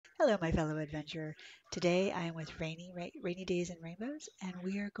Hello, my fellow adventurer. Today I am with Rainy Days and Rainbows, and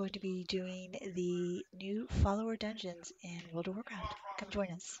we are going to be doing the new follower dungeons in World of Warcraft. Come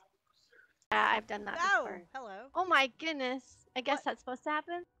join us. Yeah, I've done that before. Oh, hello. Oh my goodness. I guess What? that's supposed to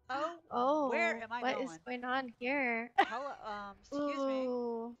happen? Oh, where Oh, am I what is going? going on here? Hello, excuse me.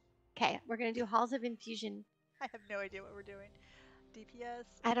 Ooh. Okay, we're gonna do Halls of Infusion. I have no idea what we're doing. DPS,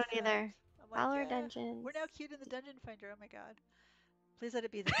 I don't except either. I'm like, Follower yeah, dungeons. we're now cute in the dungeon finder. Oh my god. Please let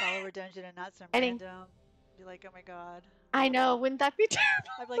it be the follower dungeon and not some Fighting. random. Be like, oh my god. I know, wouldn't that be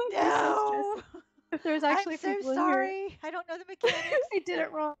I'm like, terrible? It'd be so no. stressful. If there's I'm actually so people in here. sorry. I don't know the mechanics. I did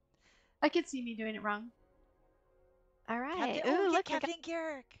it wrong. I could see me doing it wrong. Alright. Oh, Ooh, get look, we got Captain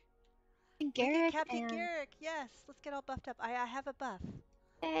Gerrick. Captain We get Gerrick Captain and Gerrick. Yes, let's get all buffed up. I have a buff.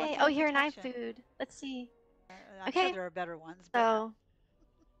 hey. Let's Oh, have here, and I have protection. food. Let's see. I'm sure Okay, there are better ones, but so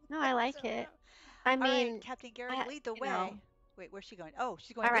no, I I like don't it. know. I All right, mean, Captain Gerrick, lead the you know. way. Wait, where's she going? Oh,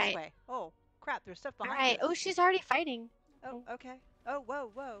 she's going All this right. way. Oh, crap, there's stuff All behind right. us. Oh, she's already fighting. Oh, Okay. okay. Oh,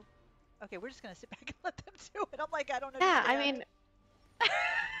 whoa, whoa. Okay, we're just going to sit back and let them do it. I'm like, I don't Yeah, I understand. mean,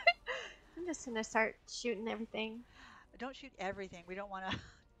 I'm just gonna start shooting everything. Don't shoot everything. We don't want to.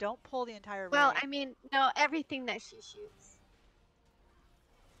 Don't pull the entire raid. Well, I mean, no, everything that she shoots.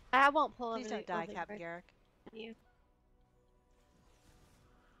 I won't pull Please over don't die, the Captain Gerrick. you.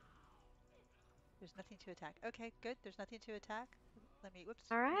 There's nothing to attack. Okay, good. There's nothing to attack. Let me, whoops.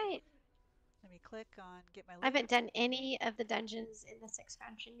 All right. Let me click on get my loot. I haven't done any of the dungeons in this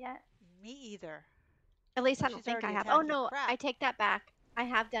expansion yet. Me either. At least Oh, I don't she's think I already have. Oh attacking. no, Crap. I take that back. I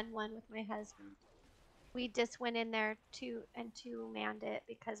have done one with my husband. We just went in there two-manned it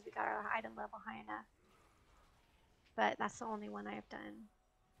because we got our item level high enough. But that's the only one I've done.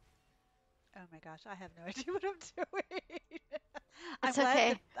 Oh my gosh, I have no idea what I'm doing. It's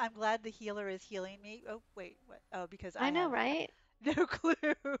okay. I'm glad the healer is healing me. Oh wait, what? Oh, because I I know, have right? no clue.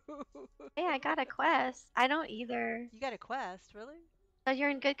 Hey, I got a quest. I don't either. You got a quest, really? So you're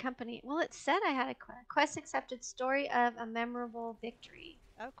in good company. Well, it said I had a quest. Quest accepted. Story of a memorable victory.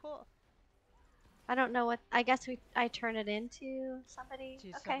 Oh, cool. I don't know what. I guess I turn it into somebody. To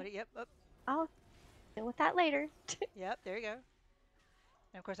Okay. somebody. Yep. Oh, I'll deal with that later. yep. There you go.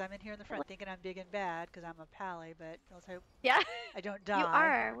 And of course, I'm in here in the front thinking I'm big and bad because I'm a pally, but let's hope Yeah. I don't die. You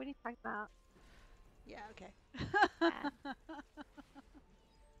are. What are you talking about? Yeah. Okay. Yeah.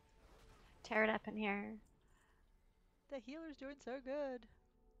 Tear it up in here. The healer's doing so good.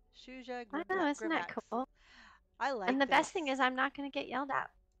 Shuja I know, isn't that Grimdax. cool? I like And the this. best thing is I'm not going to get yelled at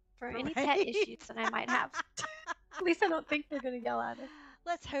for any pet Right? issues that I might have. At least I don't think they're going to yell at us.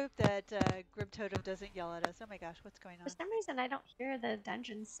 Let's hope that Grim Totem doesn't yell at us. Oh my gosh, what's going on? For some reason, I don't hear the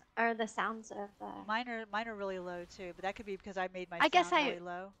dungeons or the sounds of the. Mine are really low too, but that could be because I made my I guess sound really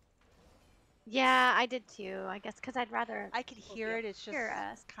low. Yeah, I did too. I guess because I'd rather. I could hear it. It's just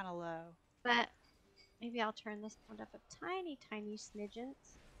kind of low. But maybe I'll turn this sound up a tiny, tiny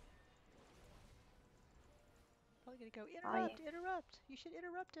smidgens. Probably gonna go interrupt, interrupt. You should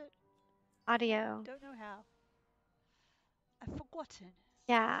interrupt it. Audio. Don't know how. I've forgotten.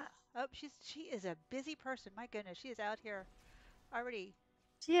 Yeah. Oh, she is a busy person. My goodness, she is out here already.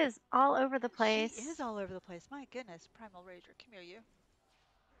 She is all over the place. She is all over the place. My goodness, Primal Rager, come here, you.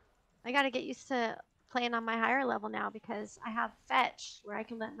 I got to get used to playing on my higher level now because I have fetch where I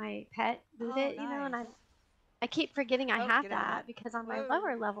can let my pet boot it, you know, and I keep forgetting I have that because on my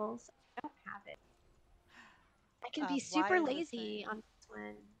lower levels I don't have it. I can be super lazy on this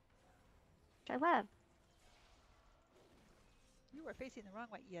one, which I love. You were facing the wrong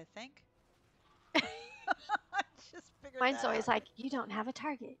way, you think? Just figured Mine's that always out. like, you don't have a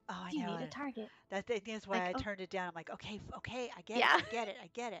target. Oh, I you know. need a target. That is why like, I turned it down. I'm like, okay, I get yeah. it, I get it, I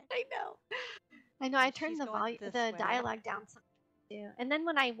get it. I know. I know. I turned the dialogue down some too, and then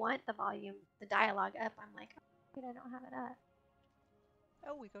when I want the volume, the dialogue up, I'm like, oh, I don't have it up.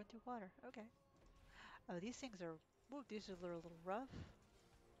 Oh, we go through water. Okay. Oh, these things are. Ooh, these are a little rough.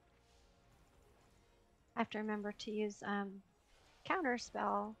 I have to remember to use counter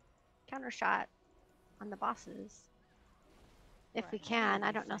shot on the bosses if we can.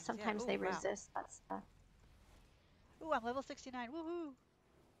 I don't know. Sometimes they resist that stuff. Ooh, I'm level 69. Woohoo!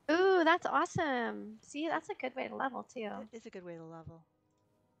 Ooh, that's awesome. See, that's a good way to level too. It is a good way to level.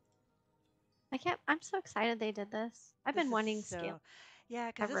 I'm so excited they did this. I've been wanting skill. Yeah,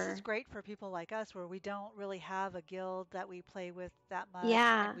 because this is great for people like us where we don't really have a guild that we play with that much.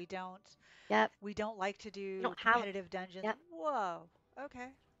 Yeah. And we don't. Yep. We don't like to do competitive dungeons. Yep. Whoa. Okay.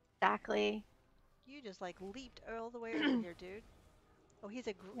 Exactly. You just like leaped all the way over here, dude. Oh, he's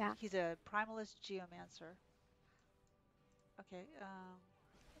a primalist geomancer. Okay.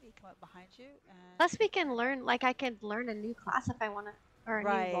 Let me come up behind you. And plus, we can learn. Like, I could learn a new class if I want to. or a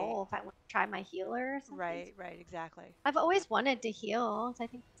new Right. role if I want to try my healer or something. Right, right, exactly. I've always wanted to heal, so I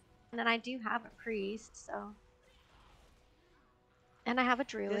think, and then I do have a priest, so, and I have a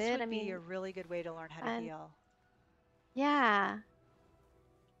This druid. I would be a mean, really good way to learn how to and heal. yeah,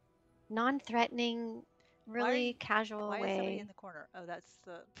 non-threatening, really casual Why is somebody in way. the corner? Oh, that's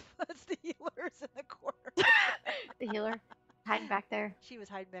the that's the healers in the corner. The healer hiding back there. She was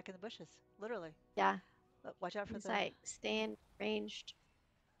hiding back in the bushes, literally. Yeah, Watch out for he's the. like staying ranged.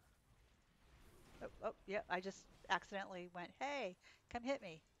 Oh, oh, yeah. I just accidentally went, "Hey, come hit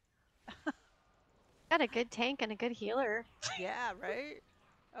me." Got a good tank and a good healer. Yeah, right.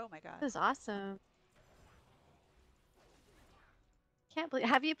 Oh my God. This is awesome. Can't believe.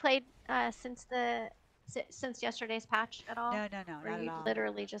 Have you played since yesterday's patch at all? No, no, no, Or not at you all.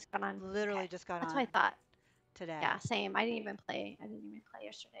 literally just got on? Literally Okay, just got that's what on I thought. today. Yeah, same. I didn't even play. I didn't even play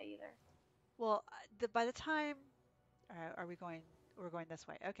yesterday either. Well, by the time, are we going? We're going this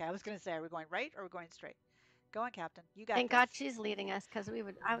way. Okay, I was going to say, are we going right or are we going straight? Go on, Captain. You got Thank this. God she's leading us because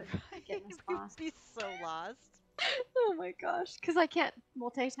I would be Right? getting this We would lost. be so lost. Oh my gosh, because I can't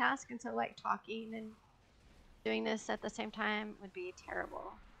multitask, and so like talking and doing this at the same time would be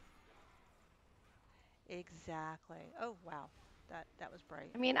terrible. Exactly. Oh, wow. That was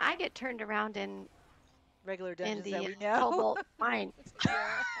bright. I mean, I get turned around Regular in dungeons that the we know. cobalt mines.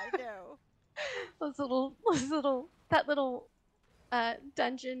 Yeah, I know. That little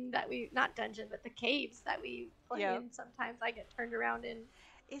dungeon that we, not dungeon, but the caves that we play Yep. in. Sometimes I get turned around in.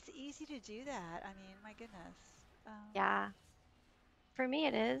 It's easy to do that. I mean, my goodness. Yeah, for me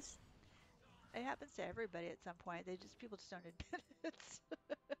it is. It happens to everybody at some point. People just don't admit it.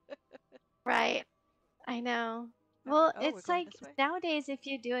 Right. I know. Okay. Well, Oh, we're it's going like this way? nowadays, if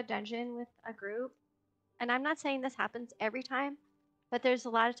you do a dungeon with a group, and I'm not saying this happens every time, but there's a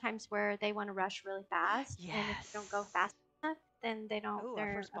lot of times where they want to rush really fast, and if you don't go Yes. fast enough, then they don't. Oh, our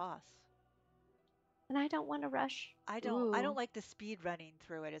They're. first boss. And I don't want to rush. I don't Ooh, like the speed running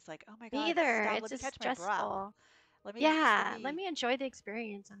through it. It's like, oh my me God, either. stop. It's Let me just catch my breath. stressful. Let Yeah, let me. me enjoy the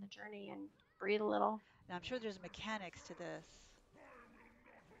experience on the journey and breathe a little. Now, I'm sure there's mechanics to this,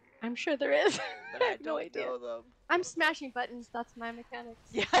 I'm sure there is. but I I have no don't idea. know them. I'm smashing buttons. That's my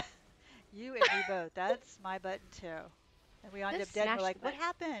mechanics. Yeah, you and me both. That's my button too. And we end up Just dead and we're smash the like, what button.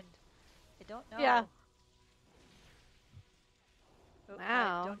 happened? I don't Yeah. know. Oh,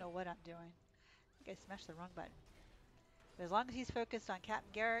 I Wow. don't know what I'm doing. I think I smashed the wrong button. But as long as he's focused on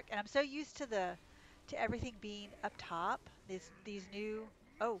Captain Gerrick, and I'm so used to to everything being up top. These new.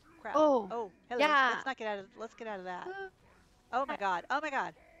 Oh crap. Oh, Oh, hello. yeah. Let's get out of that. Oh Oh my God. Oh my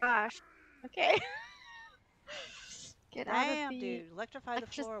God. gosh. Okay. Get out of Damn, the. dude. Electrify the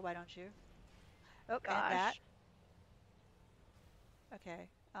Like, just. floor, why don't you? Oh, and that. Gosh. Okay.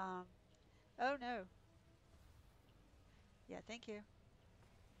 Oh no. Yeah, thank you.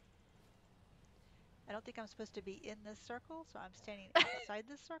 I don't think I'm supposed to be in this circle, so I'm standing outside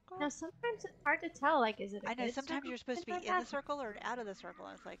this circle. Now, sometimes it's hard to tell. Like, is it a I know good sometimes circle? you're supposed to be Or a in the bad circle or out of the circle.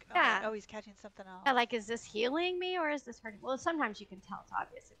 And it's like, oh my, Yeah. oh, he's catching something Yeah, else. like, is this healing me or is this hurting? Well, sometimes you can tell it's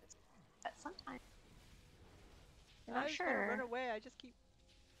obvious if it's, but sometimes you're I not just want to run sure. away. I just keep.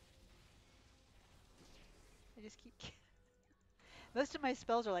 Most of my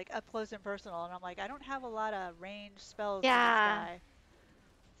spells are like up close and personal, and I'm like, I don't have a lot of range spells for this Yeah. guy.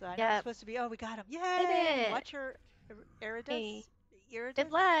 So I know I'm Yep. supposed to be, oh, we got him. Did Yay! it. Watch your Hey. Iridus. Good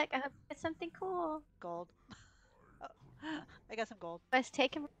Iridus? luck. I hope you get something cool. Gold. Oh, I got some gold. Let's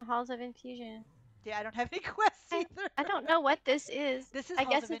take him from Halls of Infusion. Yeah, I don't have any quests I, either. I don't know what this is. This is I Halls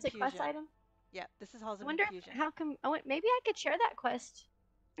guess of it's a quest Infusion. item. Yeah, this is Halls I of wonder Infusion. how come. Oh, maybe I could share that quest.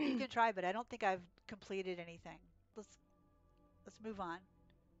 You can try, but I don't think I've completed anything. Let's move on.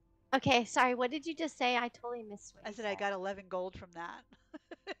 Okay, sorry. What did you just say? I totally missed what I you said I said. got 11 gold from that.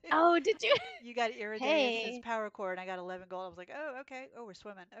 Oh, did you? You got Irideus' Hey, power core, and I got 11 gold. I was like, oh, okay. Oh, we're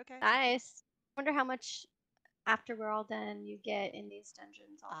swimming. Okay. nice. Wonder how much after we're all done you get in these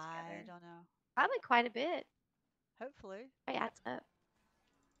dungeons all I together. don't know. Probably quite a bit. Hopefully. Probably adds up.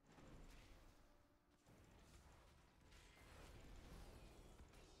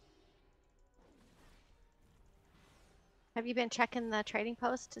 Have you been checking the trading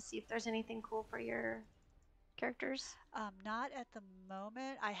post to see if there's anything cool for your characters? Not at the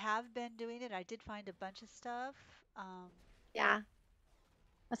moment. I have been doing it. I did find a bunch of stuff. Yeah,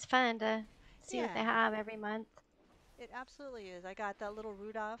 it's fun to see what they Yeah, have every month. it absolutely is. I got that little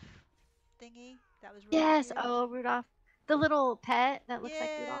Rudolph thingy. That was really Yes. cute. Oh, Rudolph, the little pet that looks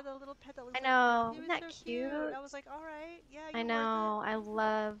like Yeah, Rudolph. the little pet that I looks like Rudolph. know. He Isn't was that so cute. cute? I was like, all right, yeah, I you're worth it. know. I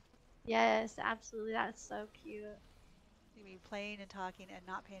love. Yes, absolutely. That's so cute. Me playing and talking and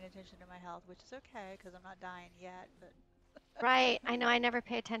not paying attention to my health, which is okay because I'm not dying yet. But Right. I know. I never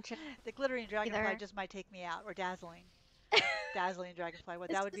pay attention The glittering dragonfly either. just might take me out, or dazzling. Dazzling dragonfly. What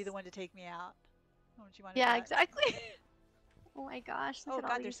It's that would be the just, one to take me out. Don't you want to yeah, bet? exactly. Oh my gosh, look Oh at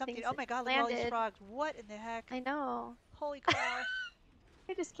all God, there's these something. things Oh that my God, look at all these landed. frogs. What in the heck? I know. Holy cow.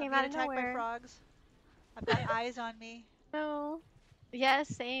 They just I'm came being out of attacked by nowhere. frogs. I've got eyes on me. No. Yes,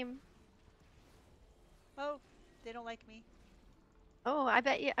 same. Oh, they don't like me. Oh, I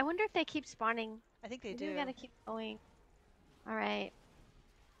bet you. I wonder if they keep spawning. I think they Maybe we do. gotta keep going. All right.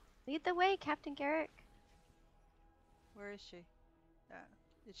 Lead the way, Captain Gerrick. Where is she? Uh,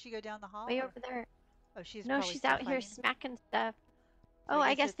 did she go down the hall? Way Or over there. oh, she's No, probably she's still out here fighting. smacking stuff. So Oh,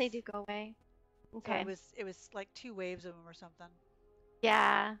 I I guess guess they it's do go away. so Okay. it was like 2 waves of them or something.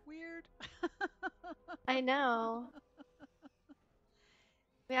 Yeah, Weird. I know.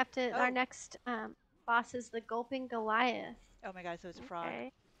 We have to. Our Oh, next boss is the Gulping Goliath. oh my God! So it's a frog.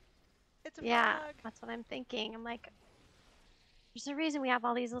 Okay. It's a Yeah, frog. that's what I'm thinking. I'm like, there's a reason we have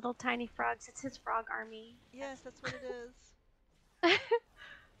all these little tiny frogs. It's his frog army. Yes, that's what it is.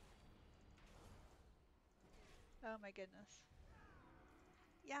 Oh my goodness.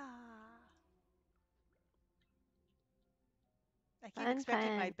 Yeah. I keep Fun,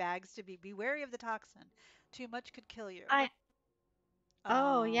 expecting my fun. bags to be wary of the toxin. Too much could kill you. I.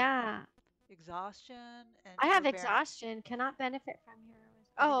 Oh Um, yeah. exhaustion and I have overbearing. exhaustion. Cannot benefit from heroism.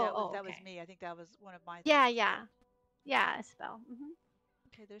 I think Oh, oh, that was okay. me. I think that was one of my Yeah, things. yeah, yeah. A spell.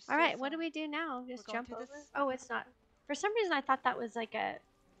 Okay, there's All still right. What some. do we do now? We're Just going jump through over? this. Oh, it's not. For some reason, I thought that was like a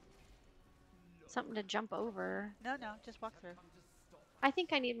something to jump over. No, no, just walk through. I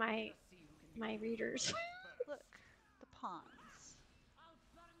think I need my readers. Look, the pawns.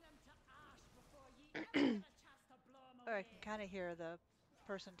 Oh, I can kind of hear the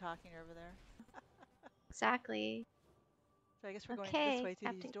person talking over there. Exactly. So I guess we're going this Okay, way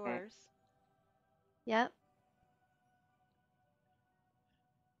through these Captain Gerrick. doors. Yep.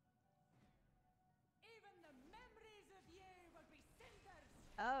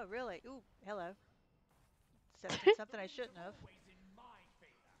 Oh, really? Ooh, hello. Did something I shouldn't have.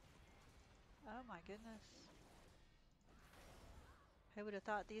 Oh my goodness. I would have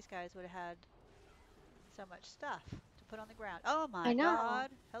thought these guys would have had so much stuff to put on the ground. Oh I my know.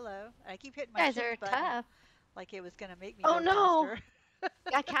 God. Hello. I keep hitting my You guys shift are button tough. like it was going to make me Oh go no. faster.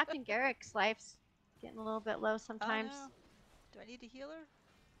 Yeah, Captain Garrick's life's getting a little bit low Oh sometimes. no. Do I need to heal her?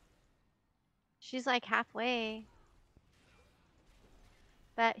 She's like halfway.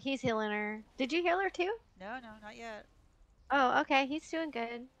 But he's healing her. Did you heal her too? No, no, not yet. Oh, okay. He's doing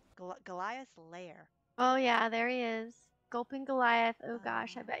good. Goliath's lair. Oh yeah, there he is. Gulping Goliath. Oh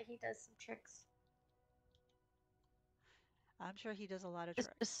gosh, I bet he does some tricks. I'm sure he does a lot of It's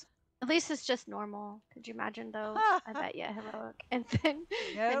tricks. just, at least it's just normal. Could you imagine though? I bet yeah, heroic. And then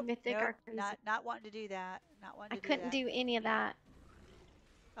mythic nope, are crazy. not wanting to do that. Not wanting I to do couldn't that. do any of that.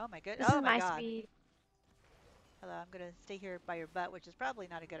 Oh my goodness. This Oh is my my God. speed. Hello, I'm gonna stay here by your butt, which is probably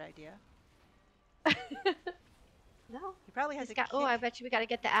not a good idea. No. He probably has a Got, oh, I bet you we gotta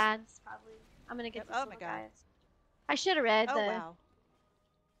get the ads. Probably. I'm gonna get Yep. these Oh my little God. guys. I should have read Oh the. wow.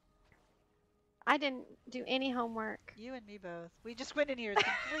 I didn't do any homework. You and me both. We just went in here as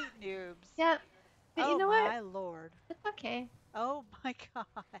complete noobs. Yep. But Oh you know my what? Lord. It's okay. Oh my God.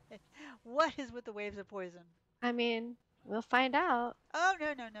 What is with the waves of poison? I mean, we'll find out. Oh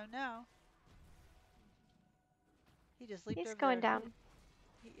no no no no. He just leaped He's over going there. down.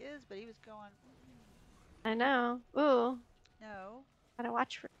 He is, but he was going. I know. Ooh. No. Gotta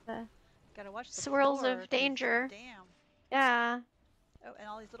watch for the Gotta watch the swirls floor, of 'cause danger. damn. Yeah. Oh, and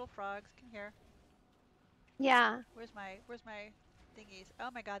all these little frogs. Come here. Yeah. Where's my thingies? Oh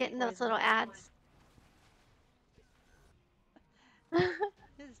my God, Getting they those poison little me. ads.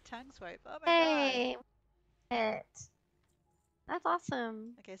 His tongue swipe. Oh my God. Hey. It. That's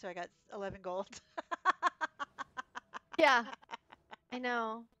awesome. Okay, so I got 11 gold. Yeah. I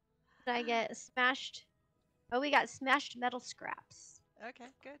know. Did I get smashed? Oh, we got smashed metal scraps. Okay,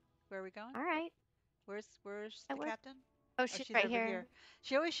 good. Where are we going? All right. Where's the captain? Oh, Oh, she's she's right over here.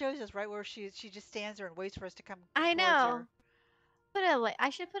 She always shows us right where she just stands there and waits for us to come I towards know. her. I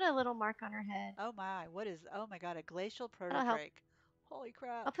should put a little mark on her head. Oh my, oh my God, a glacial That'll help. protodrake. Holy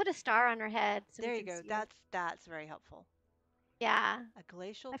crap. I'll put a star on her head so There we you can go. see her. That's very helpful. Yeah. A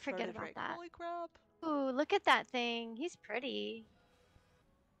glacial I forget about protodrake. that. Holy crap. Ooh, look at that thing. He's pretty.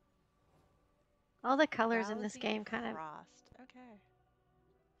 All the colors in this game kind of Okay.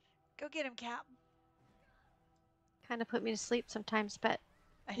 Go get him, Cap. put me to sleep sometimes, but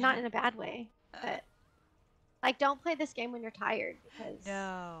I not know. in a bad way. But like, don't play this game when you're tired because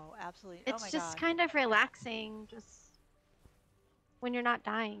No, absolutely. it's oh my just God. kind of relaxing. Just when you're not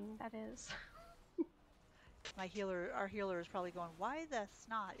dying, that is. Our healer is probably going, why the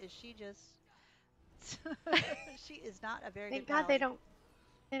snot? Is she just... She is not a very good Thank God they pally.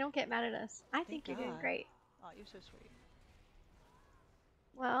 don't get mad at us. I Thank think you're doing God. great. Oh, you're so sweet.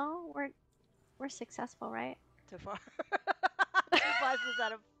 Well, we're successful, right? So far. 2 bosses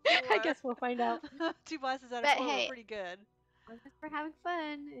out of 4. I guess we'll find out. 2 bosses out of But 4 were hey, pretty good. as long as we're having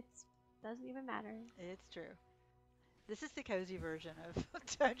fun, it doesn't even matter. It's true. This is the cozy version of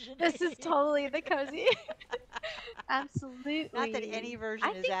dungeoning. This is totally the cozy. Absolutely. Not that any version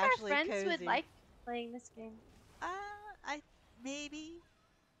I is think our actually friends cozy. would like playing this game. I maybe.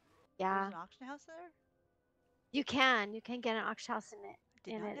 Yeah. There's an auction house there? You can get an auction house in it.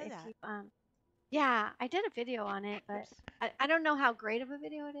 Did not know if that. you yeah, I did a video on it, but I don't know how great of a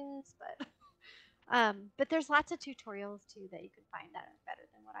video it is, but there's lots of tutorials too that you can find that are better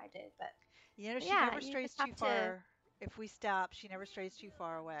than what I did. But You know, she yeah, never you strays just too have to. far. If we stop, she never strays too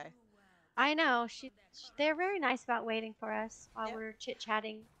far away. I know they're very nice about waiting for us while Yep. we're chit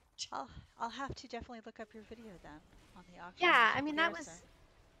chatting. I'll have to definitely look up your video then on the auction. Yeah, I mean that was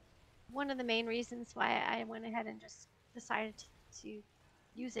one of the main reasons why I went ahead and just decided to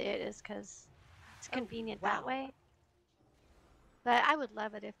use it is because it's convenient that way. But I would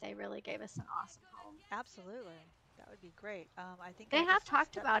love it if they really gave us an awesome home. Absolutely. That would be great. I think they have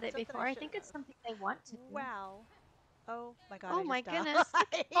talked about it before. I think it's something they want to do. Wow. Oh my God. Oh my goodness.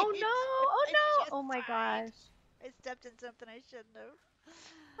 Oh no. Oh no. Oh my gosh. I stepped in something I shouldn't have.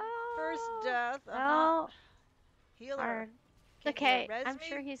 Oh. First death. Healer. Okay. I'm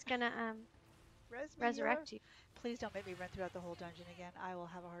sure he's gonna resurrect you. Please don't make me run throughout the whole dungeon again. I will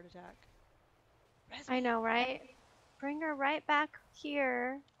have a heart attack. I know, right? Bring her right back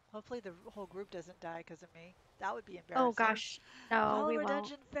here. Hopefully the whole group doesn't die because of me. That would be embarrassing. Oh gosh. No, we won't.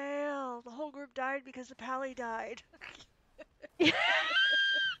 Dungeon failed. The whole group died because the pally died.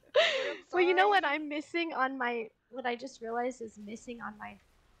 Well, you know what I'm missing on what I just realized is missing on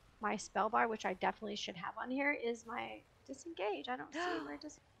my spell bar, which I definitely should have on here, is my disengage. I don't see where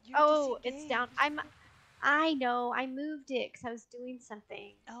it's down. I know. I moved it because I was doing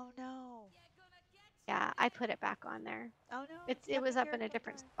something. Oh no. Yeah, I put it back on there. Oh no. It was up in a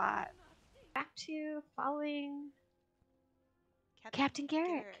different spot. Back to following Captain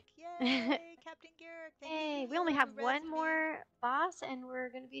Gerrick. Yay, Captain Gerrick. Hey, we only have one more boss and we're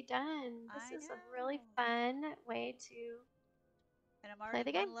going to be done. This is a really fun way to and I'm already play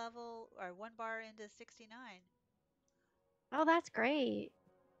the game. one level or 1 bar into 69. Oh, that's great.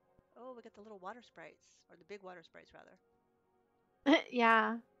 Oh, we got the little water sprites, or the big water sprites rather.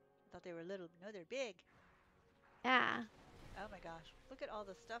 Yeah. I thought they were little. No, they're big. Yeah. Oh my gosh. Look at all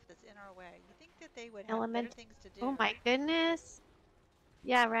the stuff that's in our way. You think that they would have better things to do. Oh my goodness.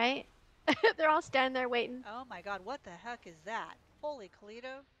 Yeah, right? They're all standing there waiting. Oh my God, what the heck is that? Holy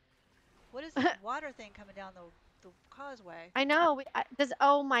Toledo. What is this water thing coming down the causeway? I know.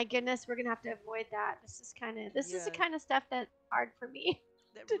 Oh my goodness, we're going to have to avoid that. This is the kind of stuff that's hard for me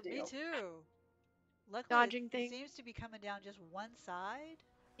to do. Me too. Luckily, dodging things. It seems to be coming down just one side.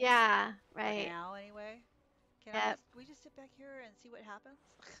 Yeah, right. For now, anyway. Can we just sit back here and see what happens?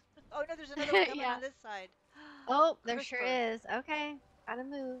 Oh no, there's another one coming on this side. Oh, there sure is. Okay, gotta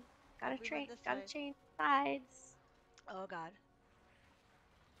move. Gotta change sides. Oh God.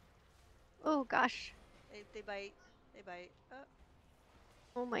 Oh gosh. They bite. They bite.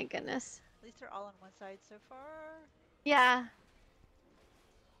 Oh my goodness. At least they're all on one side so far. Yeah.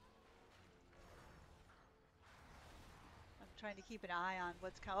 Trying to keep an eye on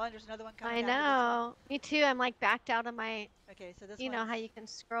what's coming. Oh, there's another one coming. I know. Me too. I'm like backed out of my. Okay, so this. You know how you can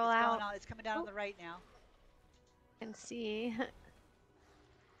scroll out. It's coming down on the right now. I can see.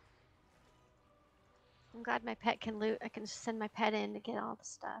 I'm glad my pet can loot. I can just send my pet in to get all the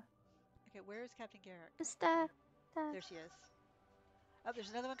stuff. Okay, where is Captain Gerrick? The stuff. There she is. Oh,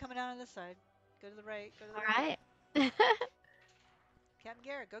 there's another one coming down on this side. Go to the right. Go to the right. Captain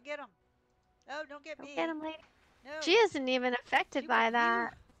Gerrick, go get him. Oh, don't get me. Get him, lady. No. She isn't even affected by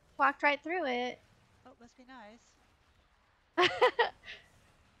that. Walked right through it. Oh, must be nice.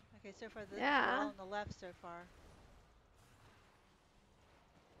 Okay, so far they're all on the left so far.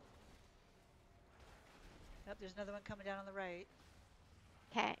 Oh, there's another one coming down on the right.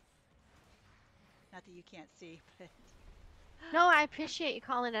 Okay. Not that you can't see, but... No, I appreciate you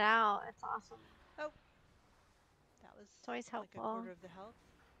calling it out. It's awesome. Oh. That was it's always helpful. Like a quarter of the health.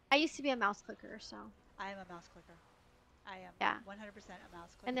 I used to be a mouse clicker, so... I am a mouse clicker. I am 100% a mouse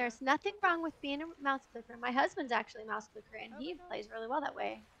clicker. And there's nothing wrong with being a mouse clicker. My husband's actually a mouse clicker, and he plays really well that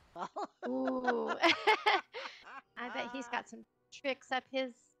way. Ooh. I bet he's got some tricks up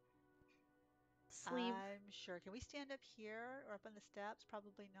his sleeve. I'm sure. Can we stand up here or up on the steps?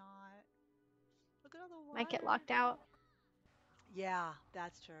 Probably not. Look at all the Might get water. locked out. Yeah,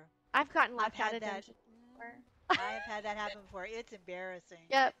 that's true. I've gotten I've locked out had of that. dungeons before. I have had that happen before. It's embarrassing.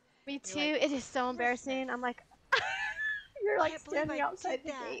 Yep, me You're too. like, It is so Christmas. embarrassing. I'm like, you're I like can't believe standing I did outside the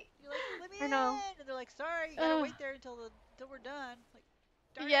that. gate. You're like, let me I know. in, and they're like, sorry, you gotta Ugh. wait there until we're done. Like,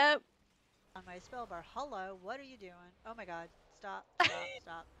 darn it. Yep. On my spell bar, hello, what are you doing? Oh my God, stop, stop,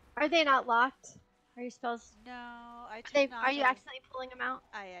 stop. Are they not locked? Are your spells? No, I Are choose they? Are not you to. accidentally pulling them out?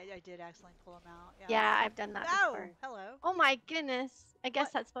 I did accidentally pull them out. Yeah. Yeah, I've done that before. Oh, hello. Oh my goodness. I guess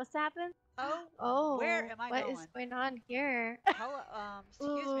What? that's supposed to happen. Oh, where Oh, am I what is going? going on here? Hello.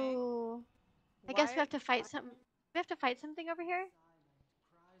 Excuse me. Ooh. I guess we Why? have to fight something. We have to fight something over here?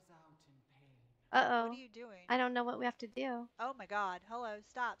 What are Uh-oh. you doing? I don't know what we have to do. Oh my God. Hello.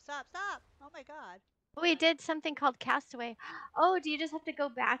 Stop. Stop. Stop. Oh my God. We did something called Castaway. Oh, do you just have to go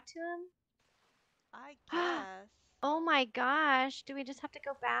back to I him? guess. Oh my gosh. Do we just have to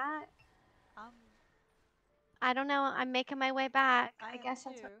go back? Um, I don't know. I'm making my way back. I I am guess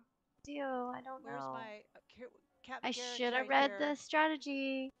that's what too. I do. I don't Where's know. my I Captain Gerrick's should have right read the here.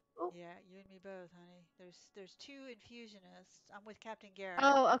 strategy. Oh, Yeah, you and me both, honey. There's two infusionists. I'm with Captain Gerrick.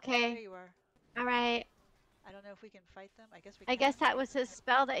 oh, There okay. you are. All right. I don't know if we can fight them. I guess we I can. guess that was his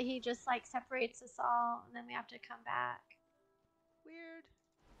spell that he just like separates us all and then we have to come back. Weird.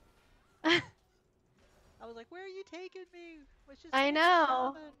 I was like, where are you taking me? Was just I one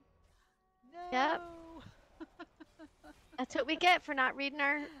know. summon. Yep. No. That's what we get for not reading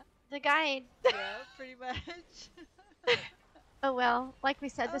the guide. Yeah, pretty much. Oh well, like we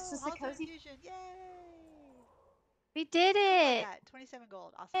said, this Oh, is the Halls of cozy. Infusion. Yay. We did How about it! that? 27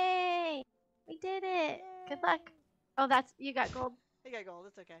 gold. Awesome. Yay! We did it! Good luck. Yay. Oh, that's you got gold. I got gold.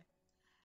 It's okay.